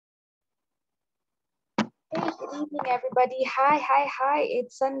evening, everybody. Hi.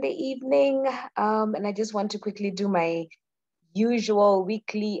 It's Sunday evening. And I just want to quickly do my usual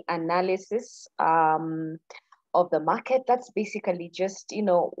weekly analysis of the market. That's basically just,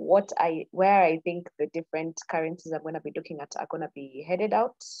 where I think the different currencies I'm going to be looking at are going to be headed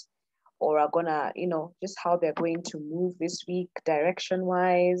out or are going to, just how they're going to move this week direction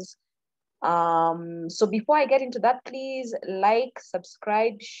wise. So before I get into that, please like,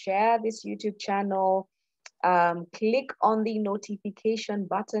 subscribe, share this YouTube channel. Click on the notification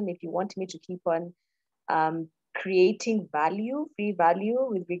button if you want me to keep on creating value, free value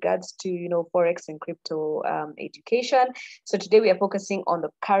with regards to, Forex and crypto education. So today we are focusing on the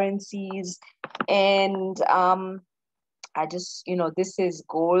currencies and I just, this is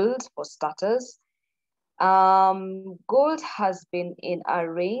gold for starters. Gold has been in a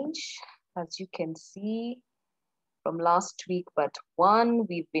range, as you can see from last week, but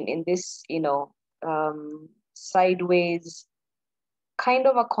we've been in this, sideways kind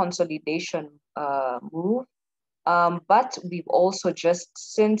of a consolidation move. But we've also just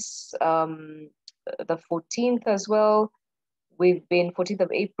since the 14th as well, 14th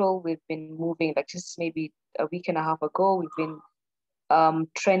of April, we've been moving like just maybe a week and a half ago, we've been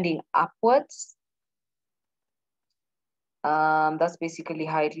trending upwards. That's basically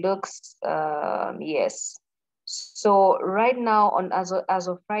how it looks. Yes. So right now as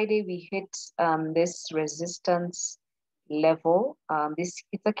of Friday, we hit this resistance level. It's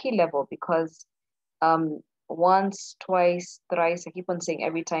a key level because once, twice, thrice, I keep on saying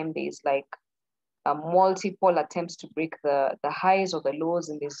every time there's like multiple attempts to break the highs or the lows,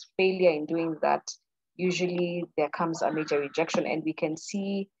 and there's failure in doing that, usually there comes a major rejection, and we can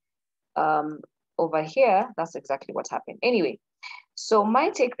see over here, that's exactly what happened. Anyway, so my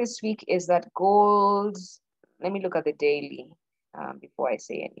take this week is that gold, let me look at the daily before I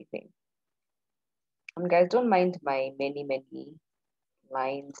say anything. Guys, don't mind my many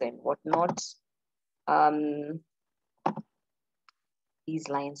lines and whatnot. These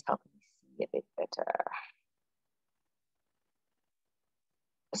lines help me see a bit better.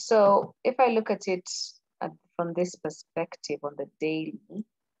 So if I look at it from this perspective on the daily,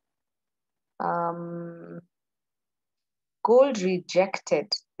 gold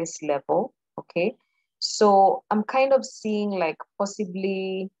rejected this level, okay? So I'm kind of seeing like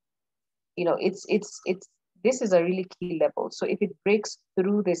possibly, this is a really key level. So if it breaks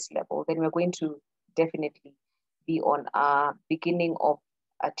through this level, then we're going to definitely be on a beginning of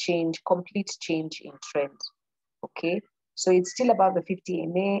a complete change in trend, okay? So it's still above the 50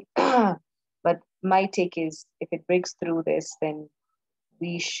 MA, but my take is if it breaks through this, then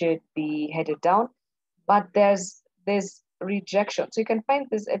we should be headed down. But there's rejection. So you can find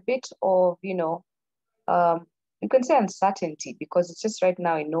there's a bit of, you can say uncertainty because it's just right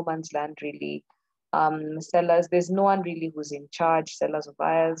now in no man's land, really. Sellers, there's no one really who's in charge, sellers or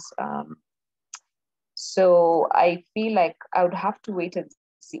buyers. So I feel like I would have to wait and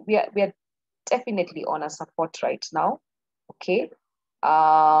see. We are definitely on a support right now. Okay.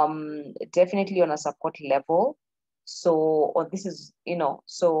 Definitely on a support level. So, or this is,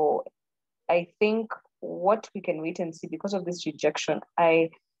 so I think what we can wait and see because of this rejection,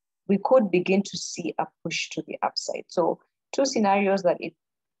 we could begin to see a push to the upside. So two scenarios that it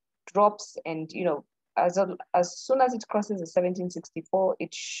drops and, as soon as it crosses the 1764,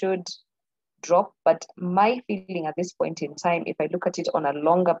 it should drop. But my feeling at this point in time, if I look at it on a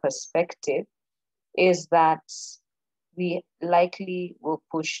longer perspective, is that we likely will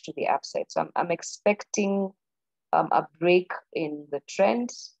push to the upside. So I'm expecting a break in the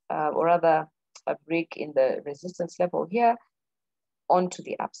trend, or rather a break in the resistance level here onto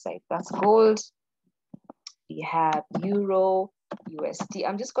the upside. That's gold. We have Euro, USD.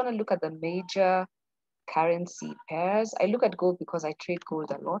 I'm just going to look at the major currency pairs. I look at gold because I trade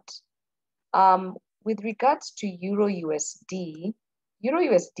gold a lot. With regards to Euro USD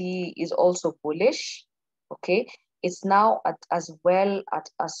is also bullish. Okay, it's now as well at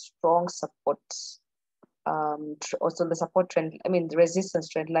a strong support. Also the support trend, the resistance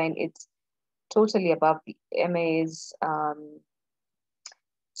trend line, it's totally above the MAs.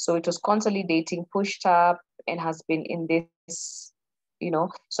 So it was consolidating, pushed up, and has been in this,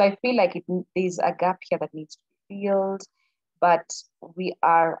 so I feel like there's a gap here that needs to be filled, but we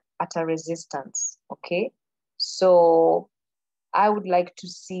are at a resistance, okay? So I would like to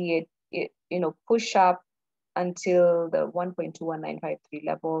see it push up until the 1.21953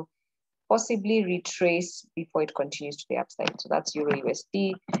 level, possibly retrace before it continues to the upside. So that's Euro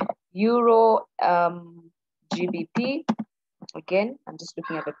USD. Euro GBP, again, I'm just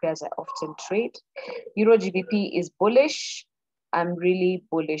looking at the pairs I often trade. Euro GBP is bullish. I'm really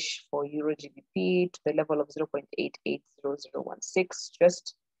bullish for Euro GBP to the level of 0.880016,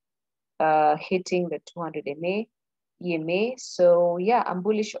 just hitting the 200 EMA. So yeah, I'm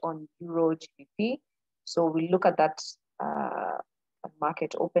bullish on Euro GBP. So we look at that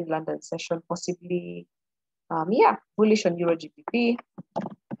market open London session, possibly. Yeah, bullish on Euro GBP,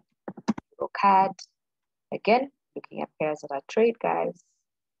 Euro CAD. Again, looking at pairs that I trade, guys.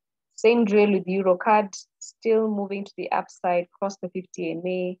 Same drill with Euro CAD, still moving to the upside, cross the 50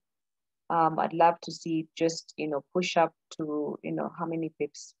 EMA. I'd love to see just, push up to, how many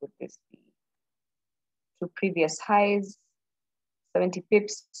pips would this be? To previous highs, 70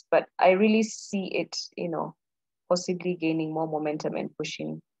 pips, but I really see it, possibly gaining more momentum and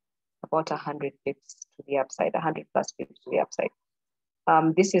pushing about 100 pips to the upside, 100 plus pips to the upside.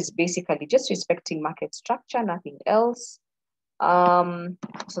 This is basically just respecting market structure, nothing else.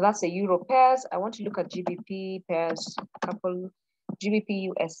 So that's the Euro pairs. I want to look at GBP pairs, couple,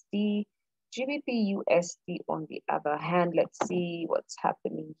 GBP USD. GBP USD on the other hand, let's see what's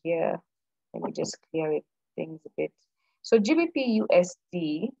happening here. Let me just clear it things a bit. So GBP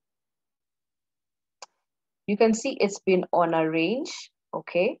USD, you can see it's been on a range,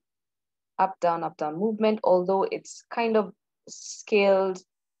 okay? Up, down movement, although it's kind of scaled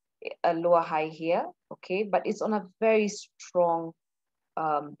a lower high here, okay? But it's on a very strong,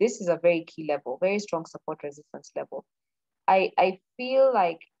 this is a very key level, very strong support resistance level. I feel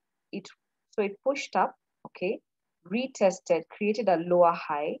like it pushed up, okay? Retested, created a lower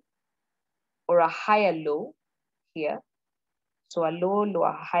high or a higher low here. So a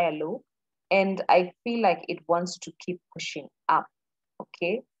lower, higher low. And I feel like it wants to keep pushing up,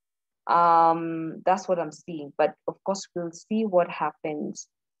 okay? That's what I'm seeing. But of course, we'll see what happens.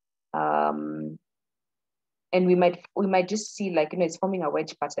 And we might just see, like, it's forming a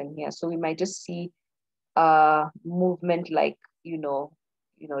wedge pattern here. So we might just see movement like,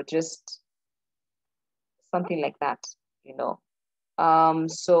 just something like that,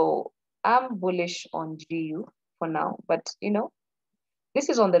 So I'm bullish on GU for now, but, this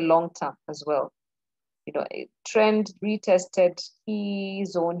is on the long term as well. Trend retested key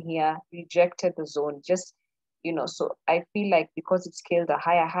zone here, rejected the zone, just, so I feel like because it scaled a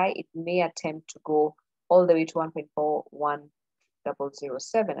higher high, it may attempt to go all the way to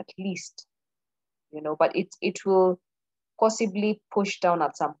 1.41007 at least, but it will possibly push down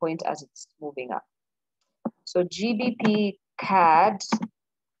at some point as it's moving up. So GBP CAD,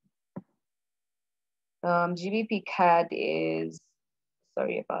 GBP CAD is,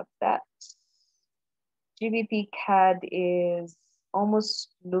 sorry about that. GBP CAD is almost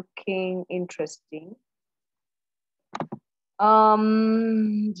looking interesting.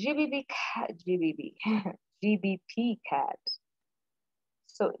 GBP CAD.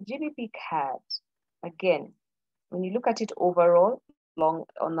 So GBP CAD, again, when you look at it overall,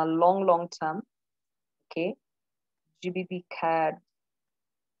 on a long term, okay, GBP CAD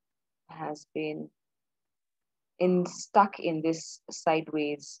has been stuck in this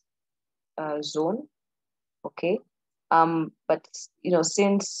sideways zone, okay. But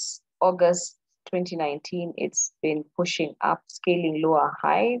since August 2019, it's been pushing up, scaling lower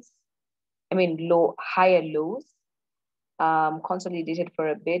highs. Higher lows. Consolidated for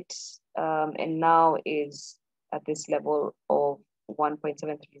a bit, and now is at this level of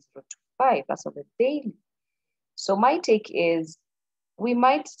 1.73025. That's on the daily. So my take is we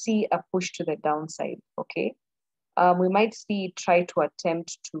might see a push to the downside, okay? We might see try to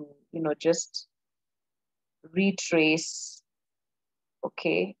attempt to, just retrace,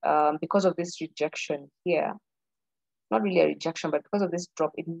 okay? Because of this rejection here, not really a rejection, but because of this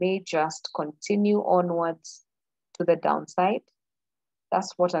drop, it may just continue onwards to the downside.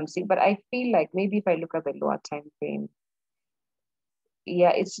 That's what I'm seeing. But I feel like maybe if I look at the lower time frame,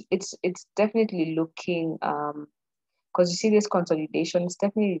 yeah, it's definitely looking, because you see this consolidation, it's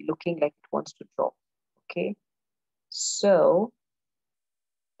definitely looking like it wants to drop. Okay, so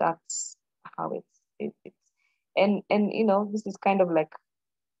that's how it's and this is kind of like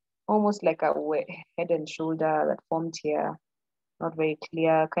almost like a head and shoulder that formed here, not very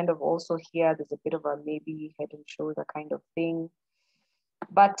clear. Kind of also here, there's a bit of a maybe head and shoulder kind of thing,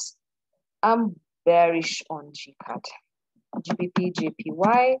 but I'm bearish on GCAD. GBP,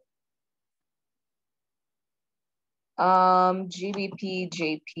 JPY. GBP,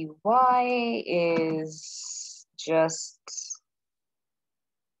 JPY is just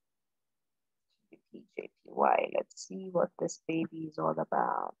GBP, JPY. Let's see what this baby is all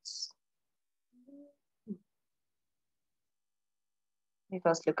about. Let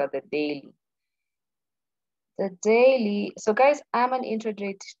us look at the daily. The daily. So guys, I'm an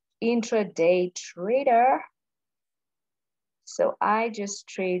intraday trader. So I just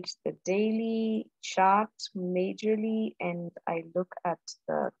trade the daily chart majorly, and I look at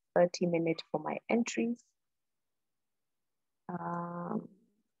the 30-minute for my entries.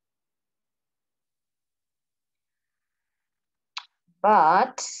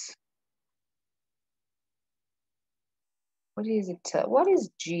 But what is it? What is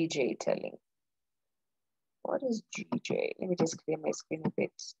GJ telling? What is GJ? Let me just clear my screen a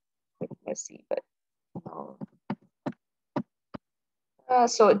bit messy, but no.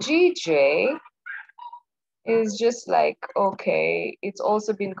 So GJ is just like, okay, it's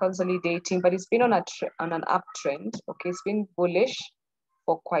also been consolidating, but it's been on an uptrend. Okay, it's been bullish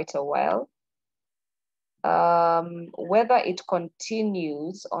for quite a while. Whether it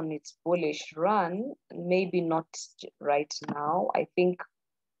continues on its bullish run, maybe not right now. I think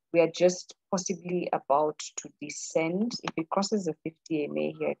we are just possibly about to descend. If it crosses the 50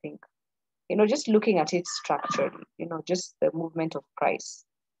 MA here, I think, just looking at it structurally, just the movement of price.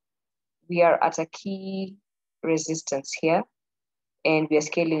 We are at a key resistance here, and we are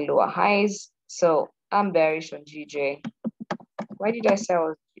scaling lower highs. So I'm bearish on GJ. Why did I say I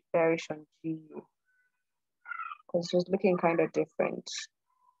was bearish on GU? Because it was looking kind of different.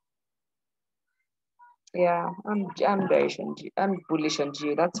 Yeah, I'm bearish on G. I'm bullish on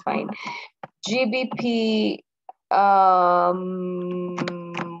GU. That's fine. GBP.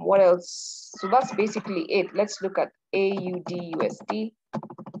 What else? So that's basically it. Let's look at AUD/USD.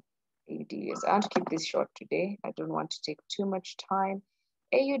 AUD/USD. I want to keep this short today. I don't want to take too much time.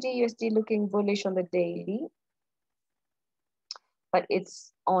 AUD/USD looking bullish on the daily, but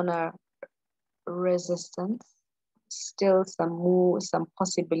it's on a resistance. Still some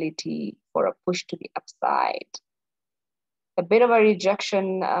possibility for a push to the upside. A bit of a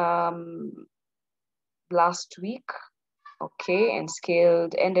rejection last week, okay, and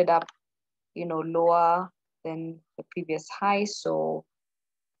scaled, ended up, lower than the previous high. So,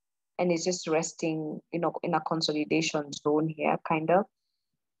 and it's just resting, in a consolidation zone here, kind of.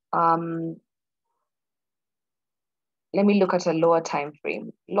 Let me look at a lower time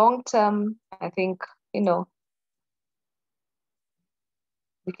frame. Long term, I think,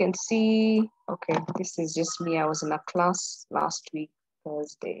 we can see, okay, this is just me. I was in a class last week,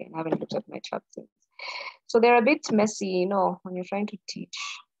 Thursday, and I haven't looked at my chart since. So they're a bit messy, when you're trying to teach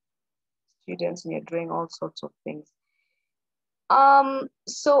students and you're doing all sorts of things.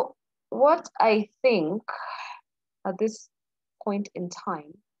 So what I think at this point in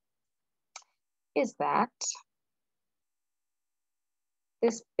time is that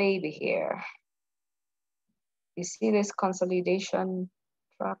this baby here, you see this consolidation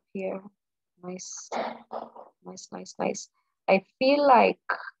trap here? Nice, nice, nice, nice. I feel like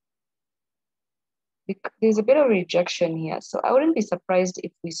there's a bit of rejection here. So I wouldn't be surprised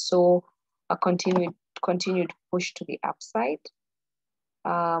if we saw a continued push to the upside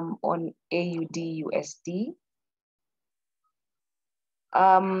on AUD/USD.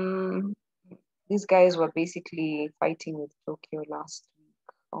 These guys were basically fighting with Tokyo last week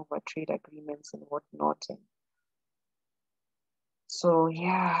over trade agreements and whatnot. And so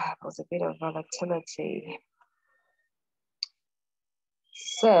yeah, it was a bit of volatility.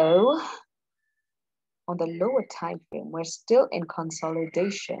 So on the lower time frame, we're still in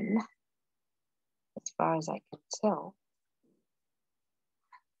consolidation as far as I can tell.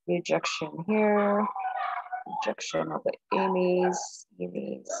 Rejection here, rejection of the EMAs.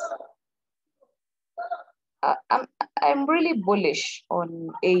 I'm really bullish on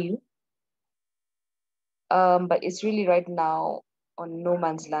AU, but it's really right now on no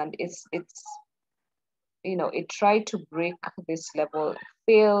man's land. It's it tried to break this level,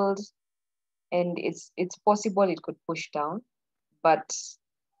 failed, and it's possible it could push down, but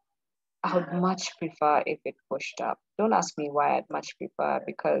I would much prefer if it pushed up. Don't ask me why I'd much prefer,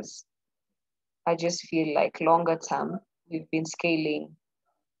 because I just feel like longer term, we've been scaling,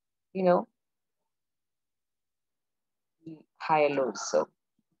 higher lows. So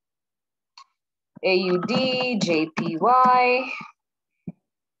AUD, JPY.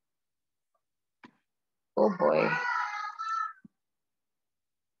 Oh boy.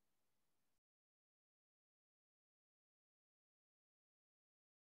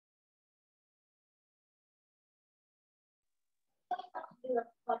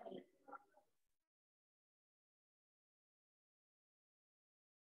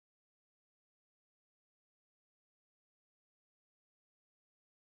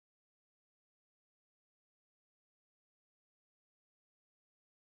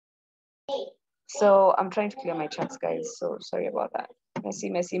 So I'm trying to clear my chats, guys. So sorry about that.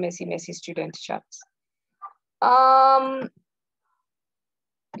 Messy student chats.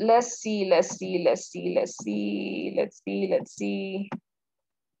 Let's see, let's see, let's see, let's see, let's see, let's see.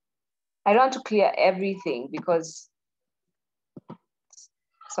 I don't want to clear everything because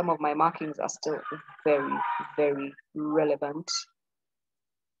some of my markings are still very, very relevant.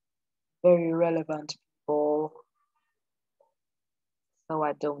 Very relevant, people. So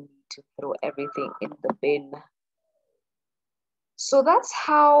I don't need to throw everything in the bin. So that's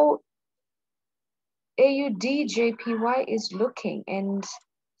how AUD JPY is looking. And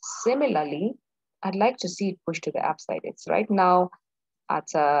similarly, I'd like to see it push to the upside. It's right now at,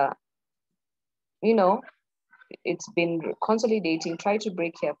 you know, it's been consolidating, try to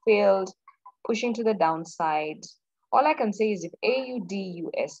break here, failed, pushing to the downside. All I can say is if AUD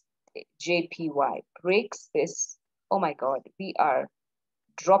US JPY breaks this, oh my God, we are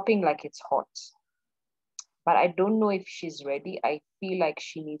dropping like it's hot. But I don't know if she's ready. I feel like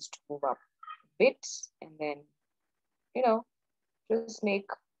she needs to move up a bit and then, you know, just make,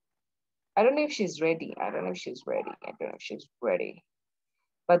 I don't know if she's ready. I don't know if she's ready. I don't know if she's ready.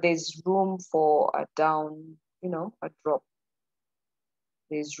 But there's room for a down, you know, a drop.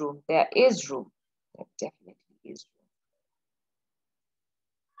 There's room. There is room. There definitely is room.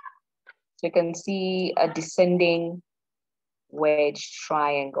 So you can see a descending wedge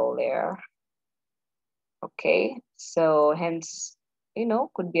triangle there. Okay, so hence, you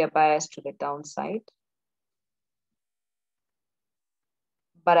know, could be a bias to the downside.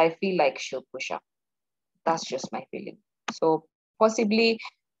 But I feel like she'll push up. That's just my feeling. So possibly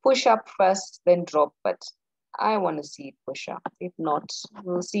push up first, then drop, but I want to see it push up. If not,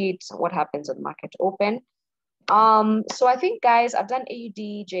 we'll see it, what happens on market open. So I think, guys, I've done AUD,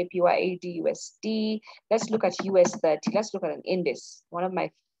 JPY, AUD, USD. Let's look at US 30. Let's look at an index. One of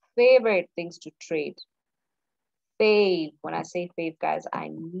my favorite things to trade. Fave. When I say fave, guys, I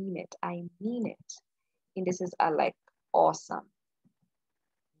mean it. I mean it. Indices are like awesome.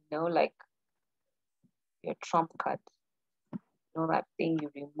 You know, like your trump card. You know, that thing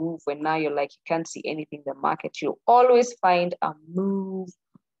you remove when now you're like, you can't see anything in the market. You'll always find a move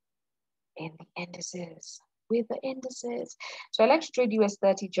in the indices, with the indices. So I like to trade US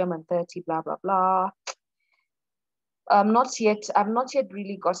 30, German 30, blah, blah, blah. I've not yet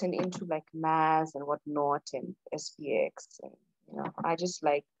really gotten into like MAS and whatnot and SPX. And, you know, I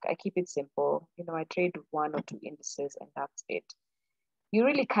keep it simple. You know, I trade one or two indices and that's it. You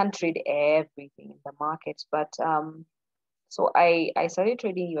really can't trade everything in the market, but so I started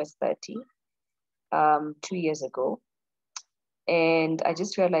trading US 30 2 years ago. And I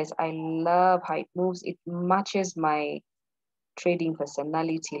just realized I love how it moves. It matches my trading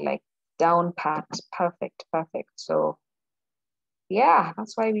personality, like down pat, perfect. So yeah,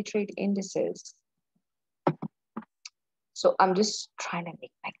 that's why we trade indices. So I'm just trying to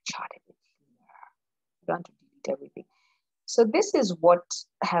make my chart a bit cleaner. I don't want to delete everything. So this is what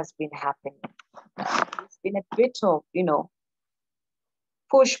has been happening. It's been a bit of, you know,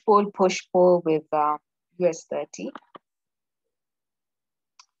 push, pull with US 30.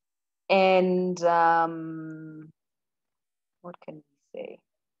 And what can we say?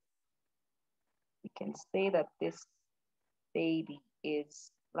 We can say that this baby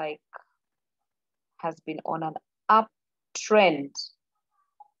is like, has been on an uptrend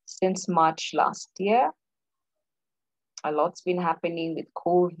since March last year. A lot's been happening with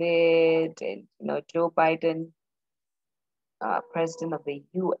COVID and, you know, Joe Biden, president of the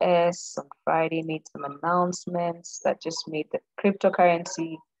US, on Friday made some announcements that just made the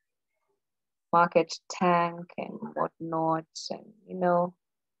cryptocurrency market tank and whatnot, and, you know,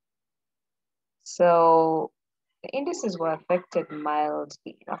 so the indices were affected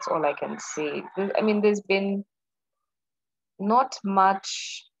mildly. That's all I can say. I mean, there's been not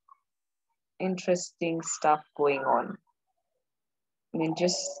much interesting stuff going on. I mean,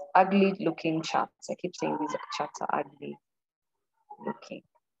 just ugly looking charts. I keep saying these charts are ugly looking.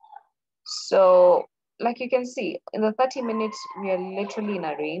 So, like you can see, in the 30 minutes, we are literally in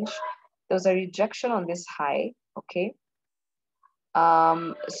a range. There was a rejection on this high, okay?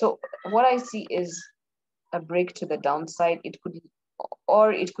 So what I see is a break to the downside. It could,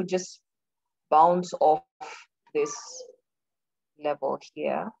 or it could just bounce off this level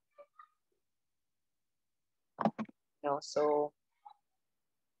here. You know, so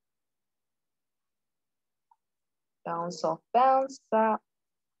bounce off, bounce up.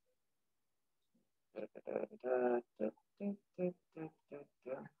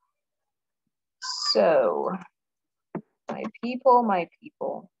 So, my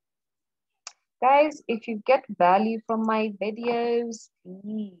people. Guys, if you get value from my videos,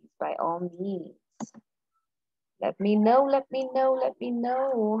 please, by all means, let me know.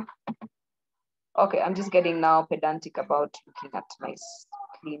 Okay, I'm just getting now pedantic about looking at my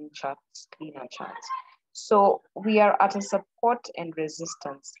clean charts, cleaner charts. So we are at a support and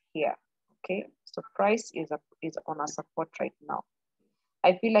resistance here. Okay, so price is on a support right now.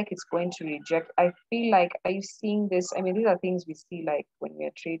 I feel like it's going to reject. I feel like, are you seeing this? I mean, these are things we see like when we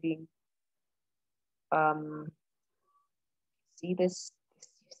are trading. See this?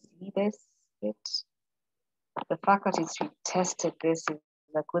 You see this? The fact that it's retested this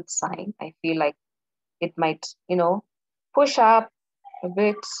is a good sign. I feel like it might, push up a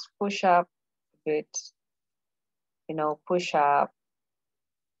bit, push up a bit, push up,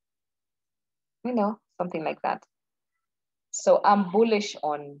 something like that. So I'm bullish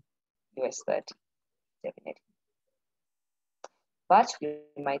on US 30, definitely. But we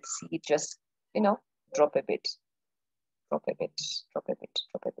might see it just, drop a bit, drop a bit, drop a bit,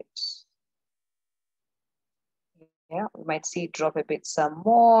 drop a bit. Yeah, we might see it drop a bit some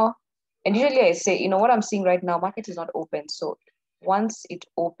more. And usually I say, what I'm seeing right now, market is not open. So once it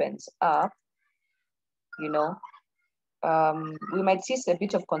opens up, we might see a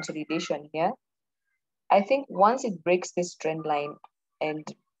bit of consolidation here. I think once it breaks this trend line and,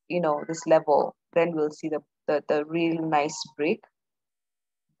 this level, then we'll see the real nice break.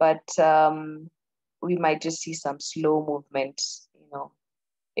 But we might just see some slow movement,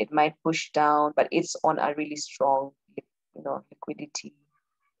 it might push down, but it's on a really strong, liquidity.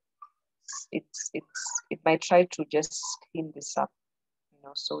 It might try to just clean this up,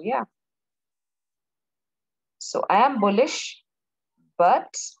 so yeah. So I am bullish,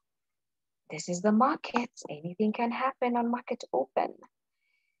 but this is the market. Anything can happen on market open.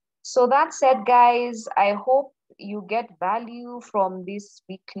 So that said, guys, I hope you get value from this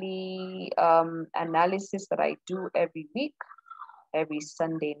weekly analysis that I do every week, every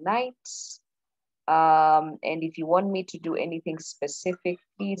Sunday night. And if you want me to do anything specific,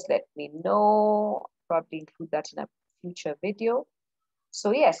 please let me know. Probably include that in a future video.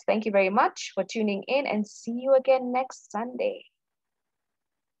 So yes, thank you very much for tuning in, and see you again next Sunday.